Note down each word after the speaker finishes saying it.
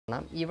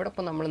ഇവിടെ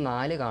ഇപ്പോൾ നമ്മൾ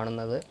 4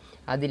 കാണുന്നത്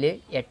അതിൽ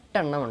 8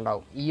 എണ്ണം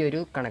ഉണ്ടാവും ഈ ഒരു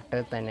കണക്ടർ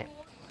തന്നെ.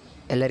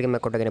 എല്ലാവർക്കും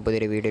മെക്കോട്ടക്കിൻ്റെ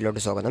പുതിയൊരു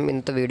വീഡിയോയിലോട്ട് സ്വാഗതം.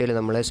 ഇന്നത്തെ വീഡിയോയിൽ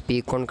നമ്മൾ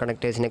സ്പീക്കോൺ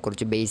കണക്ടേഴ്സിനെ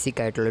കുറിച്ച് ബേസിക്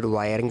ആയിട്ടുള്ളൊരു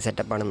വയറിംഗ്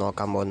സെറ്റപ്പാണ്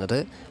നോക്കാൻ പോകുന്നത്.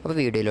 അപ്പോൾ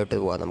വീഡിയോയിലോട്ട്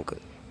പോകാം. നമുക്ക്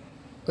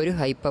ഒരു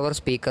ഹൈ പവർ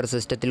സ്പീക്കർ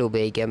സിസ്റ്റത്തിൽ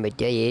ഉപയോഗിക്കാൻ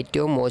പറ്റിയ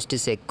ഏറ്റവും മോസ്റ്റ്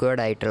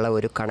സെക്യൂർഡ് ആയിട്ടുള്ള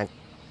ഒരു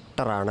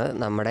കണക്ടറാണ്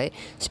നമ്മുടെ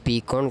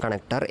സ്പീക്കോൺ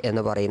കണക്ടർ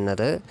എന്ന്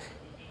പറയുന്നത്.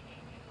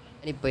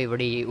 ഞാനിപ്പോൾ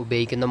ഇവിടെ ഈ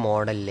ഉപയോഗിക്കുന്ന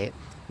മോഡലിൽ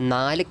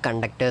 4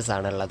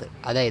 കണ്ടക്ടേഴ്സാണുള്ളത്.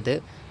 അതായത്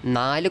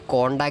 4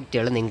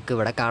 കോണ്ടാക്റ്റുകൾ നിങ്ങൾക്ക്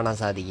ഇവിടെ കാണാൻ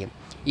സാധിക്കും.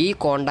 ഈ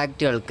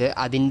കോണ്ടാക്റ്റുകൾക്ക്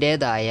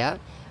അതിൻ്റേതായ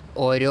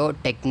ഓരോ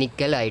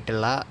ടെക്നിക്കൽ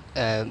ആയിട്ടുള്ള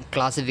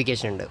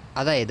ക്ലാസിഫിക്കേഷൻ ഉണ്ട്.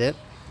 അതായത്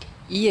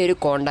ഈ ഒരു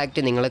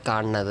കോണ്ടാക്റ്റ് നിങ്ങൾ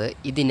കാണുന്നത്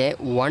ഇതിനെ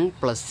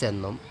 1+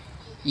 എന്നും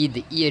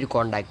ഈ ഒരു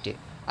കോണ്ടാക്റ്റ്,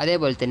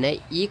 അതേപോലെ തന്നെ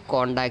ഈ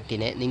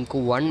കോണ്ടാക്റ്റിനെ നിങ്ങൾക്ക്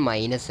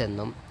 1-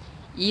 എന്നും,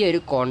 ഈ ഒരു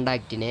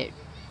കോണ്ടാക്റ്റിനെ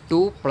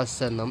 2+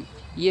 എന്നും,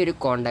 ഈ ഒരു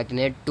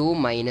കോണ്ടാക്റ്റിനെ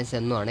 2-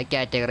 എന്നുമാണ്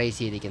കാറ്റഗറൈസ്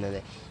ചെയ്തിരിക്കുന്നത്.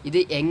 ഇത്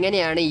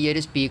എങ്ങനെയാണ് ഈ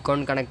ഒരു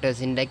സ്പീക്കോൺ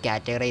കണക്ടേഴ്സിൻ്റെ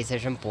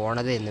കാറ്റഗറൈസേഷൻ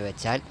പോണത് എന്ന്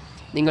വെച്ചാൽ,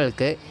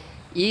 നിങ്ങൾക്ക്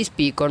ഈ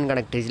സ്പീക്കോൺ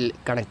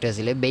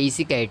കണക്ടേഴ്സിൽ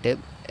ബേസിക്കായിട്ട്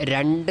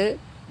 2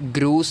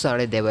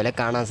 ഗ്രൂവ്സാണ് ഇതേപോലെ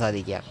കാണാൻ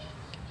സാധിക്കുക.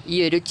 ഈ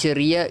ഒരു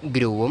ചെറിയ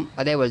ഗ്രൂവും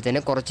അതേപോലെ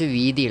തന്നെ കുറച്ച്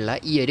വീതിയുള്ള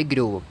ഈ ഒരു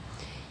ഗ്രൂവും.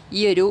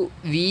 ഈ ഒരു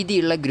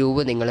വീതിയുള്ള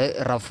ഗ്രൂവ് നിങ്ങൾ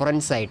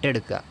റെഫറൻസ് ആയിട്ട്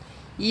എടുക്കുക.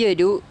 ഈ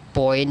ഒരു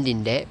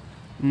പോയിൻറ്റിൻ്റെ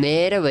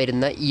നേരെ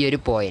വരുന്ന ഈ ഒരു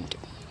പോയിൻറ്റ്,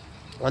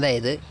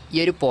 അതായത് ഈ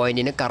ഒരു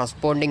പോയിൻറ്റിന്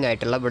കറസ്പോണ്ടിങ്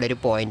ആയിട്ടുള്ള ഇവിടെ ഒരു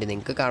പോയിൻറ്റ്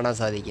നിങ്ങൾക്ക് കാണാൻ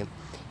സാധിക്കും.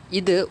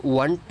 ഇത്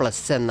 1+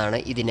 എന്നാണ്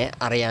ഇതിനെ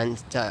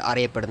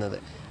അറിയപ്പെടുന്നത്.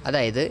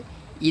 അതായത്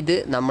ഇത്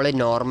നമ്മൾ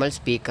നോർമൽ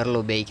സ്പീക്കറിൽ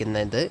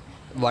ഉപയോഗിക്കുന്നത്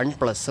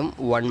 1+ഉം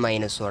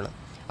 1- ആണ്.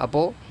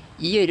 അപ്പോൾ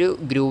ഈ ഒരു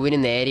ഗ്രൂവിന്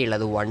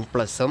നേരെയുള്ളത്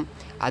 1+ഉം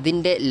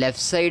അതിൻ്റെ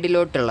ലെഫ്റ്റ്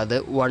സൈഡിലോട്ടുള്ളത്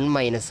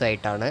 1-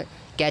 ആയിട്ടാണ്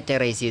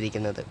കാറ്റഗറൈസ്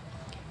ചെയ്തിരിക്കുന്നത്.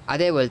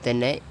 അതേപോലെ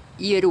തന്നെ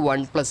ഈ ഒരു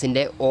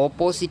 1+ൻ്റെ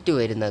ഓപ്പോസിറ്റ്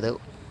വരുന്നത്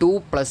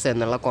 2+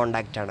 എന്നുള്ള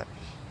കോണ്ടാക്റ്റാണ്.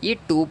 ഈ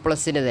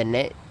 2+ന്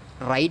തന്നെ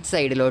റൈറ്റ്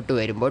സൈഡിലോട്ട്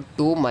വരുമ്പോൾ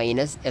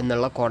 2-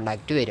 എന്നുള്ള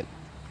കോണ്ടാക്റ്റ് വരും.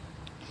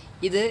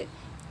 ഇത്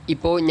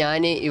ഇപ്പോൾ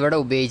ഞാൻ ഇവിടെ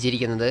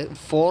ഉപയോഗിച്ചിരിക്കുന്നത്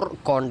 4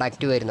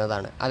 കോണ്ടാക്റ്റ്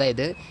വരുന്നതാണ്.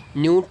 അതായത്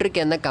ന്യൂട്രിക്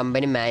എന്ന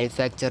കമ്പനി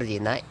മാനുഫാക്ചർ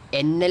ചെയ്യുന്ന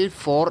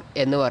NL4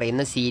 എന്ന്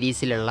പറയുന്ന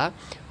സീരീസിലുള്ള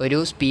ഒരു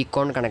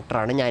സ്പീക്കോൺ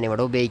കണക്ടറാണ്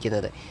ഞാനിവിടെ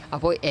ഉപയോഗിക്കുന്നത്.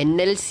 അപ്പോൾ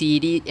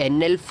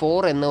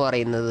NL4 എന്ന്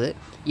പറയുന്നത്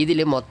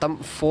ഇതിൽ മൊത്തം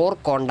 4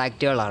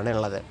 കോണ്ടാക്റ്റുകളാണ്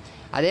ഉള്ളത്.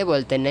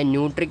 അതേപോലെ തന്നെ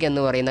ന്യൂട്രിക്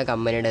എന്ന് പറയുന്ന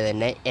കമ്പനിയുടെ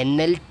തന്നെ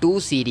NL2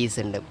 സീരീസ്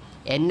ഉണ്ട്.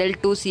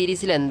 NL2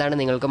 സീരീസിൽ എന്താണ്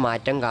നിങ്ങൾക്ക്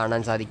മാറ്റം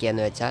കാണാൻ സാധിക്കുക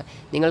എന്ന് വെച്ചാൽ,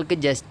 നിങ്ങൾക്ക്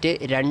ജസ്റ്റ്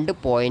 2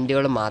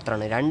 പോയിൻറ്റുകൾ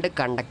മാത്രമാണ്, 2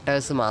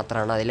 കണ്ടക്ടേഴ്സ്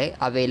മാത്രമാണ് അതിൽ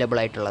അവൈലബിൾ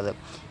ആയിട്ടുള്ളത്.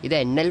 ഇത്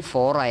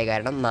NL4 ആയ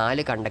കാരണം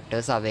 4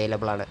 കണ്ടക്ടേഴ്സ്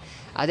അവൈലബിൾ ആണ്.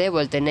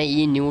 അതേപോലെ തന്നെ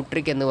ഈ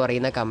ന്യൂട്രിക് എന്ന്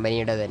പറയുന്ന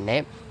കമ്പനിയുടെ തന്നെ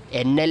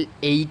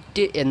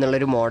NL8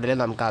 എന്നുള്ളൊരു മോഡൽ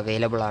നമുക്ക്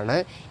അവൈലബിൾ ആണ്.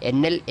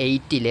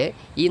 NL8ൽ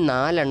ഈ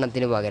 4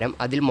 എണ്ണത്തിന് പകരം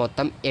അതിൽ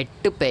മൊത്തം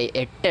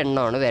 8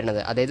 എണ്ണമാണ്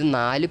വരുന്നത്. അതായത്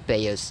 4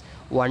 പെയേഴ്സ്,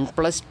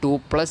 1+,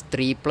 2+,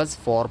 3+,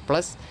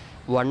 4+,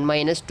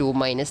 1-,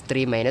 2-,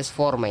 3-,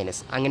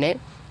 4-. അങ്ങനെ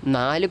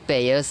 4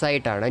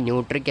 പെയേഴ്സായിട്ടാണ്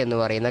ന്യൂട്രിക് എന്ന്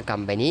പറയുന്ന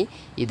കമ്പനി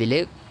ഇതിൽ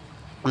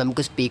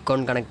നമുക്ക് സ്പീക്കോൺ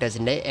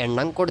കണക്ടേഴ്സിൻ്റെ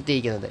എണ്ണം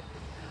കൊടുത്തിരിക്കുന്നത്.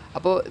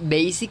 അപ്പോൾ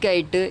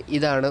ബേസിക്കായിട്ട്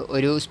ഇതാണ്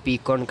ഒരു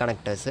സ്പീക്കോൺ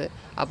കണക്ടേഴ്സ്.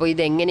 അപ്പോൾ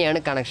ഇതെങ്ങനെയാണ്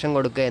കണക്ഷൻ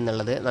കൊടുക്കുക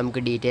എന്നുള്ളത് നമുക്ക്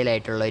ഡീറ്റെയിൽ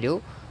ആയിട്ടുള്ളൊരു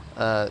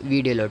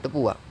വീഡിയോയിലോട്ട്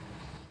പോവാം.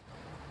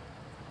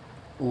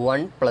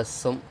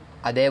 1+ഉം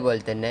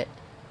അതേപോലെ തന്നെ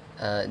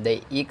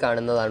ഈ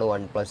കാണുന്നതാണ്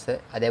 1+,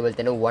 അതേപോലെ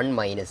തന്നെ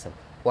 1-ഉം.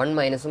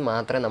 1-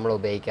 മാത്രമേ നമ്മൾ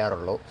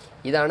ഉപയോഗിക്കാറുള്ളൂ.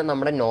 ഇതാണ്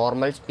നമ്മുടെ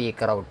normal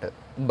speaker out,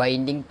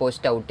 binding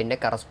post ഔട്ടിൻ്റെ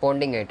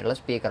corresponding ആയിട്ടുള്ള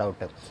സ്പീക്കർ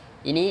ഔട്ട്.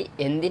 ഇനി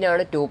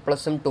എന്തിനാണ്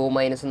 2+ഉം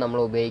 2- നമ്മൾ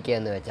ഉപയോഗിക്കുക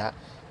എന്ന് വെച്ചാൽ,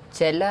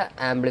 ചില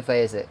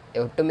ആംപ്ലിഫയേഴ്സ്,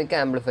 ഒട്ടുമിക്ക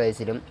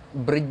ആംപ്ലിഫയേഴ്സിലും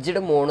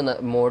ബ്രിഡ്ജ്ഡ്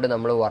മോഡ്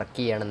നമ്മൾ വർക്ക്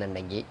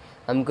ചെയ്യണമെന്നുണ്ടെങ്കിൽ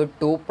നമുക്ക്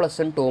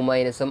 2+ഉം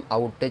 2-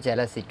 ഔട്ട്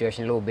ചില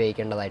സിറ്റുവേഷനിൽ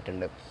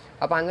ഉപയോഗിക്കേണ്ടതായിട്ടുണ്ട്.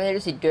 അപ്പോൾ അങ്ങനെ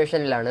ഒരു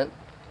സിറ്റുവേഷനിലാണ്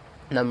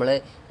നമ്മൾ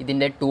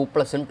ഇതിൻ്റെ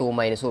 2+ഉം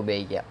 2-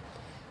 ഉപയോഗിക്കുക.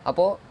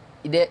 അപ്പോൾ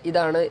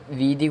ഇതാണ്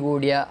വീതി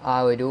കൂടിയ ആ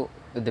ഒരു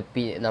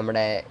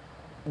നമ്മുടെ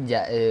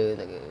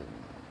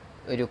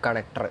ഒരു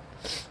കണക്ടർ.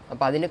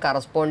 അപ്പോൾ അതിന്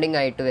കറസ്പോണ്ടിങ്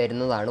ആയിട്ട്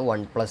വരുന്നതാണ്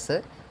 1+,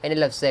 അതിൻ്റെ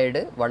ലെഫ്റ്റ്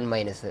സൈഡ്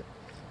 1-.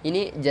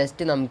 ഇനി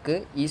ജസ്റ്റ് നമുക്ക്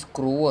ഈ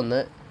സ്ക്രൂ ഒന്ന്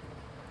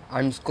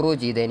അൺസ്ക്രൂ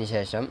ചെയ്തതിന്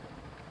ശേഷം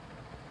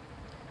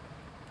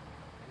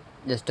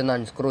ജസ്റ്റ് ഒന്ന്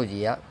അൺസ്ക്രൂ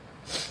ചെയ്യുക.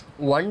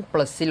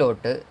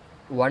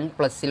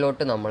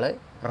 1+ലോട്ട് നമ്മൾ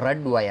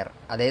റെഡ് വയർ,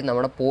 അതായത്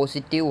നമ്മുടെ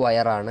പോസിറ്റീവ്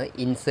വയറാണ്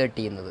ഇൻസേർട്ട്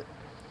ചെയ്യുന്നത്.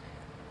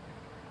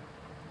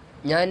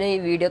 ഞാൻ ഈ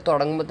വീഡിയോ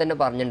തുടങ്ങുമ്പോൾ തന്നെ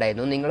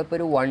പറഞ്ഞിട്ടുണ്ടായിരുന്നു, നിങ്ങളിപ്പോൾ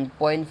ഒരു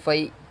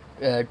 1.5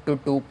 to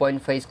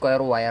 2.5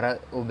 സ്ക്വയർ വയർ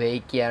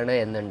ഉപയോഗിക്കുകയാണ്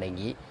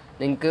എന്നുണ്ടെങ്കിൽ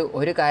നിങ്ങൾക്ക്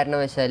ഒരു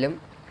കാരണവശാലും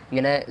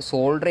ഇങ്ങനെ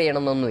സോൾഡർ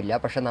ചെയ്യണമെന്നൊന്നുമില്ല.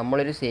 പക്ഷേ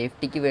നമ്മളൊരു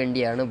സേഫ്റ്റിക്ക്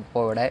വേണ്ടിയാണ്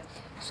ഇപ്പോൾ ഇവിടെ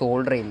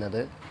സോൾഡർ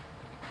ചെയ്യുന്നത്.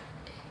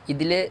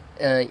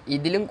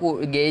 ഇതിലും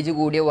ഗേജ്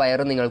കൂടിയ വയർ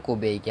നിങ്ങൾക്ക്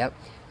ഉപയോഗിക്കാം.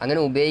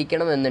 അങ്ങനെ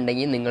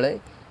ഉപയോഗിക്കണമെന്നുണ്ടെങ്കിൽ നിങ്ങൾ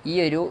ഈ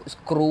ഒരു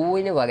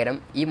സ്ക്രൂവിന് പകരം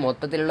ഈ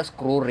മൊത്തത്തിലുള്ള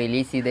സ്ക്രൂ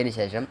റിലീസ് ചെയ്തതിന്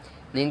ശേഷം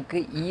നിങ്ങൾക്ക്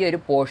ഈ ഒരു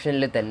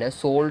പോർഷനിൽ തന്നെ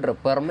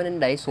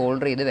പെർമനൻ്റായി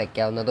സോൾഡർ ചെയ്ത്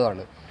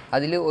വെക്കാവുന്നതുമാണ്.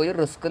 അതിൽ ഒരു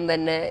റിസ്ക്കും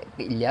തന്നെ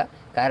ഇല്ല,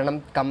 കാരണം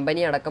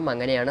കമ്പനി അടക്കം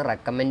അങ്ങനെയാണ്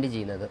റെക്കമെൻഡ്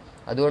ചെയ്യുന്നത്.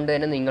 അതുകൊണ്ട്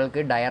തന്നെ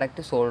നിങ്ങൾക്ക്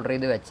ഡയറക്റ്റ് സോൾഡർ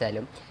ചെയ്ത്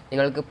വെച്ചാലും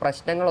നിങ്ങൾക്ക്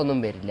പ്രശ്നങ്ങളൊന്നും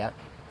വരില്ല.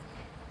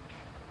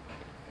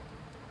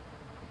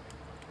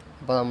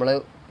 അപ്പോൾ നമ്മൾ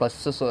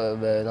പ്ലസ്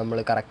നമ്മൾ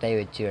കറക്റ്റായി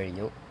വെച്ച്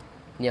കഴിഞ്ഞു.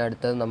 ഇനി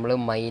അടുത്തത് നമ്മൾ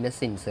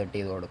മൈനസ് ഇൻസേർട്ട്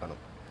ചെയ്ത് കൊടുക്കണം.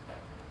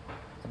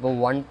 അപ്പോൾ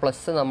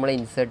 1+ നമ്മൾ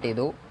ഇൻസേർട്ട്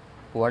ചെയ്തു,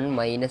 1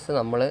 മൈനസ്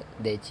നമ്മൾ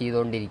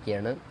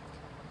ചെയ്തുകൊണ്ടിരിക്കുകയാണ്.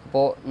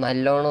 അപ്പോൾ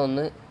നല്ലോണം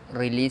ഒന്ന്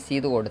റിലീസ്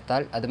ചെയ്ത്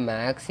കൊടുത്താൽ അത്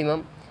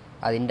മാക്സിമം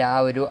അതിൻ്റെ ആ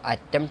ഒരു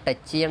അറ്റം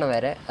ടച്ച് ചെയ്യണ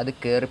വരെ അത്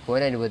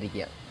കയറിപ്പോകാൻ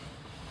അനുവദിക്കുക.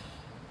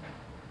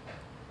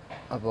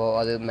 അപ്പോൾ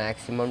അത്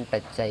മാക്സിമം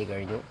ടച്ചായി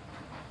കഴിഞ്ഞു.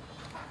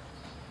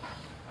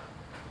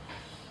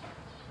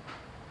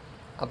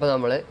 അപ്പോൾ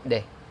നമ്മൾ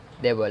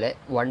ഇതേപോലെ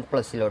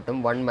 1+ലോട്ടും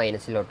 1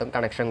 മൈനസിലോട്ടും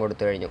കണക്ഷൻ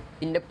കൊടുത്തു കഴിഞ്ഞു.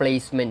 ഇതിൻ്റെ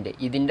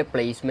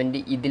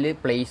പ്ലേസ്മെൻറ്റ് ഇതിൽ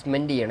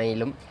പ്ലേസ്മെൻറ്റ്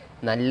ചെയ്യണതിലും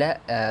നല്ല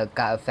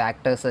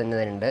ഫാക്ടേഴ്സ്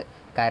തന്നെ ഉണ്ട്.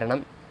 കാരണം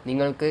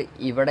നിങ്ങൾക്ക്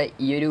ഇവിടെ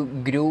ഈ ഒരു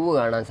ഗ്രൂവ്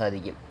കാണാൻ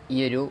സാധിക്കും. ഈ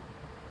ഒരു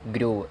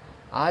ഗ്രൂവ്,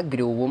 ആ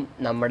ഗ്രൂവും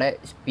നമ്മുടെ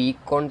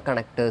സ്പീക്കോൺ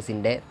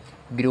കണക്ടേഴ്സിൻ്റെ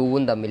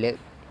ഗ്രൂവും തമ്മിൽ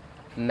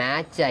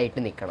മാച്ചായിട്ട്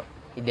നിൽക്കണം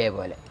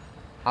ഇതേപോലെ.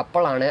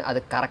 അപ്പോഴാണ് അത്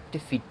കറക്റ്റ്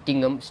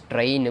ഫിറ്റിങ്ങും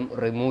സ്ട്രെയിനും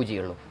റിമൂവ്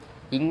ചെയ്യുള്ളൂ.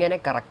 ഇങ്ങനെ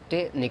കറക്റ്റ്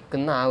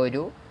നിൽക്കുന്ന ആ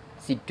ഒരു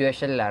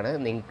സിറ്റുവേഷനിലാണ്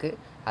നിങ്ങൾക്ക്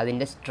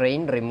അതിൻ്റെ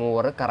സ്ട്രെയിൻ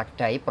റിമൂവർ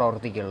കറക്റ്റായി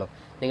പ്രവർത്തിക്കുള്ളൂ.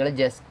 നിങ്ങൾ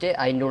ജസ്റ്റ്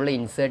അതിൻ്റെ ഉള്ളിൽ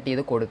ഇൻസേർട്ട്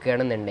ചെയ്ത്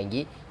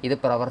കൊടുക്കുകയാണെന്നുണ്ടെങ്കിൽ ഇത്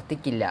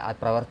പ്രവർത്തിക്കില്ല. അത്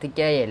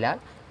പ്രവർത്തിക്കുകയല്ല,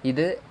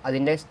 ഇത്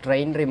അതിൻ്റെ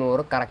സ്ട്രെയിൻ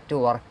റിമൂവർ കറക്റ്റ്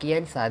വർക്ക്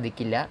ചെയ്യാൻ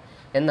സാധിക്കില്ല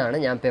എന്നാണ്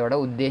ഞാൻ ഇപ്പോൾ ഇവിടെ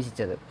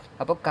ഉദ്ദേശിച്ചത്.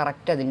 അപ്പോൾ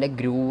കറക്റ്റ് അതിൻ്റെ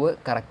ഗ്രൂവ്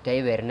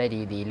കറക്റ്റായി വരുന്ന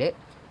രീതിയിൽ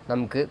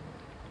നമുക്ക്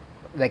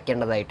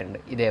വെക്കേണ്ടതായിട്ടുണ്ട്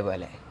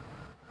ഇതേപോലെ.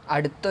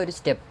 അടുത്തൊരു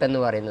സ്റ്റെപ്പ് എന്ന്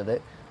പറയുന്നത്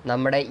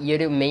നമ്മുടെ ഈ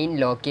ഒരു മെയിൻ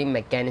ലോക്കിംഗ്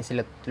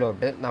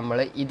മെക്കാനിസത്തിലോട്ട് നമ്മൾ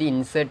ഇത്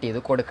ഇൻസേർട്ട് ചെയ്ത്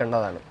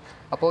കൊടുക്കേണ്ടതാണ്.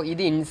 അപ്പോൾ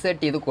ഇത്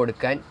ഇൻസേർട്ട് ചെയ്ത്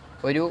കൊടുക്കാൻ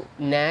ഒരു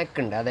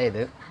നാക്കുണ്ട്.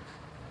 അതായത്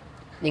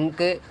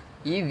നിങ്ങൾക്ക്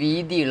ഈ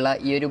വീതിയുള്ള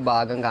ഈ ഒരു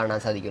ഭാഗം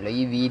കാണാൻ സാധിക്കുമല്ലോ,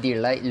 ഈ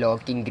വീതിയുള്ള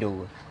ലോക്കിംഗ്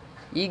ഗ്രൂവ്.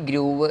 ഈ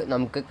ഗ്രൂവ്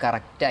നമുക്ക്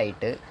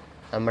കറക്റ്റായിട്ട്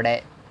നമ്മുടെ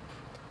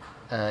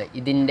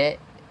ഇതിൻ്റെ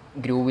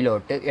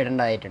ഗ്രൂവിലോട്ട്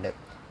ഇടേണ്ടതായിട്ടുണ്ട്.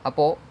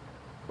 അപ്പോൾ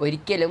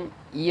ഒരിക്കലും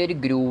ഈ ഒരു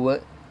ഗ്രൂവ്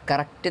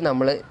കറക്റ്റ്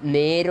നമ്മൾ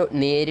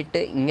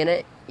നേരിട്ട് ഇങ്ങനെ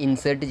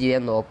ഇൻസേർട്ട്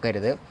ചെയ്യാൻ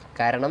നോക്കരുത്.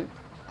 കാരണം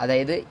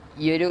അതായത്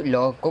ഈ ഒരു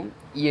ലോക്കും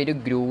ഈ ഒരു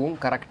ഗ്രൂവും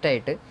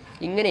കറക്റ്റായിട്ട്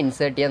ഇങ്ങനെ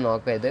ഇൻസേർട്ട് ചെയ്യാൻ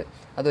നോക്കരുത്,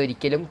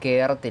 അതൊരിക്കലും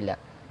കയറത്തില്ല.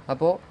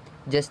 അപ്പോൾ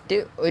ജസ്റ്റ്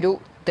ഒരു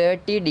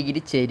 30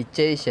 ഡിഗ്രി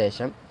ചെരിച്ചതിന്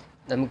ശേഷം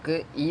നമുക്ക്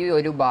ഈ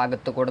ഒരു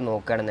ഭാഗത്ത് കൂടെ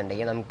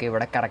നോക്കുകയാണെന്നുണ്ടെങ്കിൽ നമുക്ക്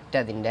ഇവിടെ കറക്റ്റ്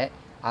അതിൻ്റെ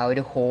ആ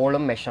ഒരു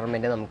ഹോളും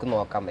മെഷർമെൻറ്റ് നമുക്ക്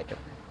നോക്കാൻ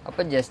പറ്റും.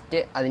 അപ്പോൾ ജസ്റ്റ്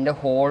അതിൻ്റെ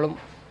ഹോളും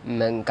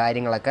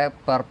കാര്യങ്ങളൊക്കെ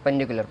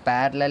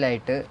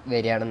പാരലലായിട്ട്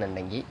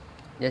വരികയാണെന്നുണ്ടെങ്കിൽ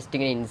ജസ്റ്റ്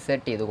ഇങ്ങനെ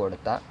ഇൻസേർട്ട് ചെയ്ത്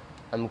കൊടുത്താൽ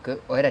നമുക്ക്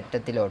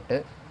ഒരറ്റത്തിലോട്ട്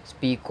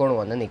സ്പീക്കോൺ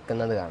വന്ന്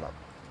നിൽക്കുന്നത് കാണാം.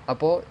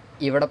 അപ്പോൾ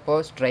ഇവിടെ ഇപ്പോൾ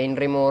സ്ട്രെയിൻ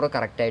റിമൂവർ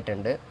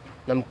കറക്റ്റായിട്ടുണ്ട്.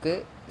 നമുക്ക്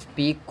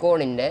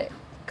സ്പീക്കോണിൻ്റെ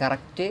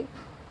കറക്റ്റ്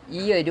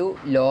ഈ ഒരു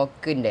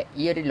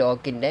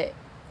ലോക്കിൻ്റെ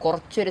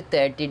കുറച്ചൊരു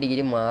 30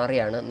 ഡിഗ്രി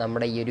മാറിയാണ്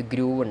നമ്മുടെ ഈ ഒരു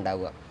ഗ്രൂവ്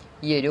ഉണ്ടാവുക.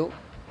 ഈ ഒരു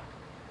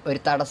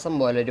തടസ്സം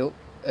പോലൊരു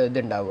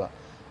ഇതുണ്ടാവുക.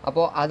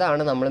 അപ്പോൾ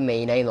അതാണ് നമ്മൾ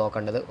മെയിനായി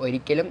നോക്കേണ്ടത്.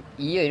 ഒരിക്കലും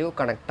ഈ ഒരു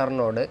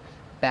കണക്ടറിനോട്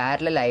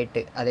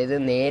പാരലലായിട്ട്, അതായത്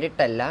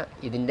നേരിട്ടല്ല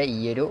ഇതിൻ്റെ ഈ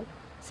ഒരു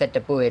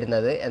സെറ്റപ്പ്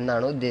വരുന്നത്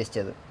എന്നാണ്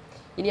ഉദ്ദേശിച്ചത്.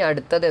 ഇനി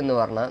അടുത്തതെന്ന്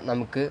പറഞ്ഞാൽ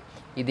നമുക്ക്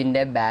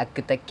ഇതിൻ്റെ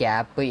ബാക്കത്തെ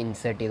ക്യാപ്പ്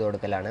ഇൻസേർട്ട് ചെയ്ത്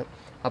കൊടുക്കലാണ്.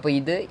 അപ്പോൾ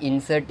ഇത്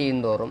ഇൻസേർട്ട് ചെയ്യും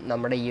തോറും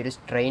നമ്മുടെ ഈ ഒരു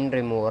സ്ട്രെയിൻ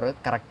റിമൂവർ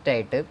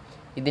കറക്റ്റായിട്ട്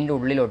ഇതിൻ്റെ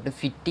ഉള്ളിലോട്ട്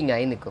ഫിറ്റിംഗ്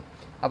ആയി നിൽക്കും.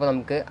 അപ്പോൾ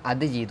നമുക്ക്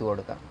അത് ചെയ്ത്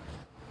കൊടുക്കാം.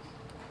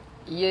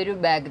 ഈ ഒരു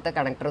ബാക്കത്തെ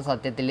കണക്ടർ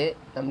സത്യത്തിൽ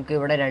നമുക്ക്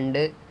ഇവിടെ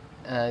 2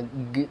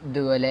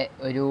 ഇതുപോലെ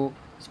ഒരു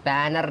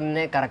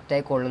സ്പാനറിനെ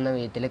കറക്റ്റായി കൊള്ളുന്ന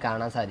വിധത്തിൽ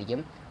കാണാൻ സാധിക്കും.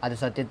 അത്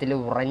സത്യത്തിൽ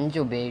വ്രഞ്ച്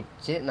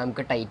ഉപയോഗിച്ച്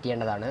നമുക്ക് ടൈറ്റ്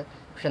ചെയ്യേണ്ടതാണ്.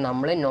 പക്ഷെ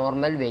നമ്മൾ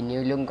നോർമൽ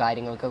വെന്യൂലും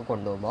കാര്യങ്ങൾക്കൊക്കെ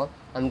കൊണ്ടുപോകുമ്പോൾ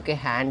നമുക്ക്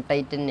ഹാൻഡ്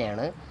ടൈറ്റ്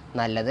തന്നെയാണ്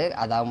നല്ലത്.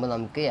 അതാകുമ്പോൾ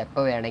നമുക്ക്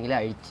എപ്പോൾ വേണമെങ്കിലും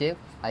അഴിച്ച്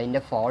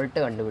അതിൻ്റെ ഫോൾട്ട്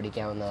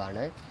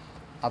കണ്ടുപിടിക്കാവുന്നതാണ്.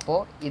 അപ്പോൾ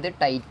ഇത്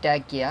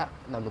ടൈറ്റാക്കിയാൽ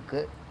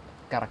നമുക്ക്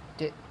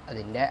കറക്റ്റ്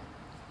അതിൻ്റെ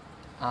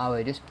ആ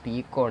ഒരു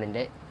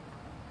സ്പീക്കോണിൻ്റെ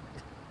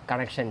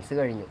കണക്ഷൻസ്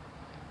കഴിഞ്ഞു.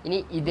 ഇനി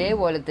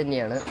ഇതേപോലെ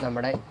തന്നെയാണ്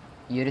നമ്മുടെ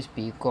ഈ ഒരു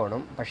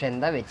സ്പീക്കോണും. പക്ഷെ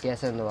എന്താ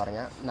വ്യത്യാസം എന്ന്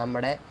പറഞ്ഞാൽ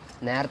നമ്മുടെ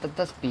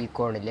നേരത്തെ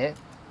സ്പീക്കോണിൽ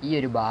ഈ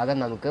ഒരു ഭാഗം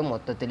നമുക്ക്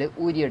മൊത്തത്തിൽ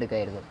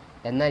ഊരിയെടുക്കായിരുന്നു.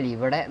 എന്നാൽ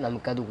ഇവിടെ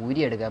നമുക്കത്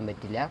ഊരിയെടുക്കാൻ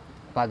പറ്റില്ല.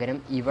 പകരം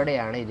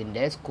ഇവിടെയാണ്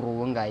ഇതിൻ്റെ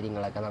സ്ക്രൂവും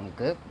കാര്യങ്ങളൊക്കെ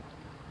നമുക്ക്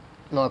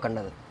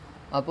നോക്കേണ്ടത്.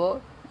 അപ്പോൾ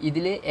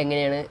ഇതിൽ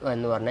എങ്ങനെയാണ്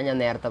എന്ന് പറഞ്ഞാൽ ഞാൻ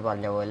നേരത്തെ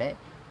പറഞ്ഞ പോലെ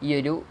ഈ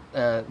ഒരു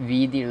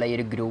വീതിയുള്ള ഈ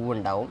ഒരു ഗ്രൂവ്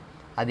ഉണ്ടാവും.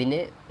 അതിന്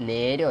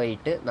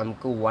നേരമായിട്ട്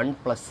നമുക്ക്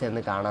 1+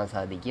 എന്ന് കാണാൻ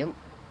സാധിക്കും.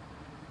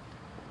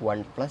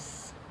 1+,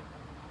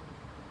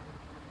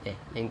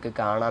 നിങ്ങൾക്ക്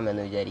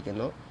കാണാമെന്ന്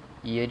വിചാരിക്കുന്നു.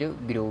 ഈ ഒരു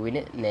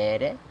ഗ്രൂവിന്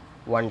നേരെ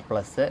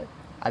 1+,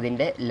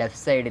 അതിൻ്റെ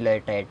ലെഫ്റ്റ്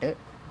സൈഡിലായിട്ടായിട്ട്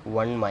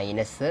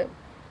 1-,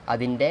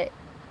 അതിൻ്റെ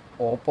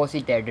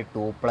ഓപ്പോസിറ്റായിട്ട്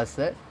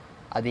 2+,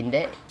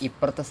 അതിൻ്റെ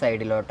ഇപ്പുറത്തെ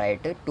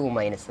സൈഡിലോട്ടായിട്ട്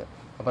 2-.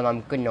 അപ്പോൾ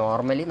നമുക്ക്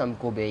നോർമലി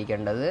നമുക്ക്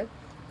ഉപയോഗിക്കേണ്ടത്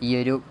ഈ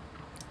ഒരു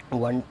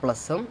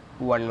 1+ഉം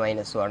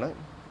 1-ഉം ആണ്.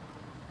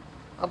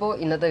 അപ്പോൾ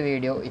ഇന്നത്തെ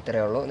വീഡിയോ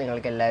ഇത്രയേ ഉള്ളൂ.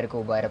 നിങ്ങൾക്ക് എല്ലാവർക്കും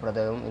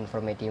ഉപകാരപ്രദവും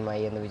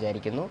ഇൻഫോർമേറ്റീവുമായി എന്ന്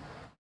വിചാരിക്കുന്നു.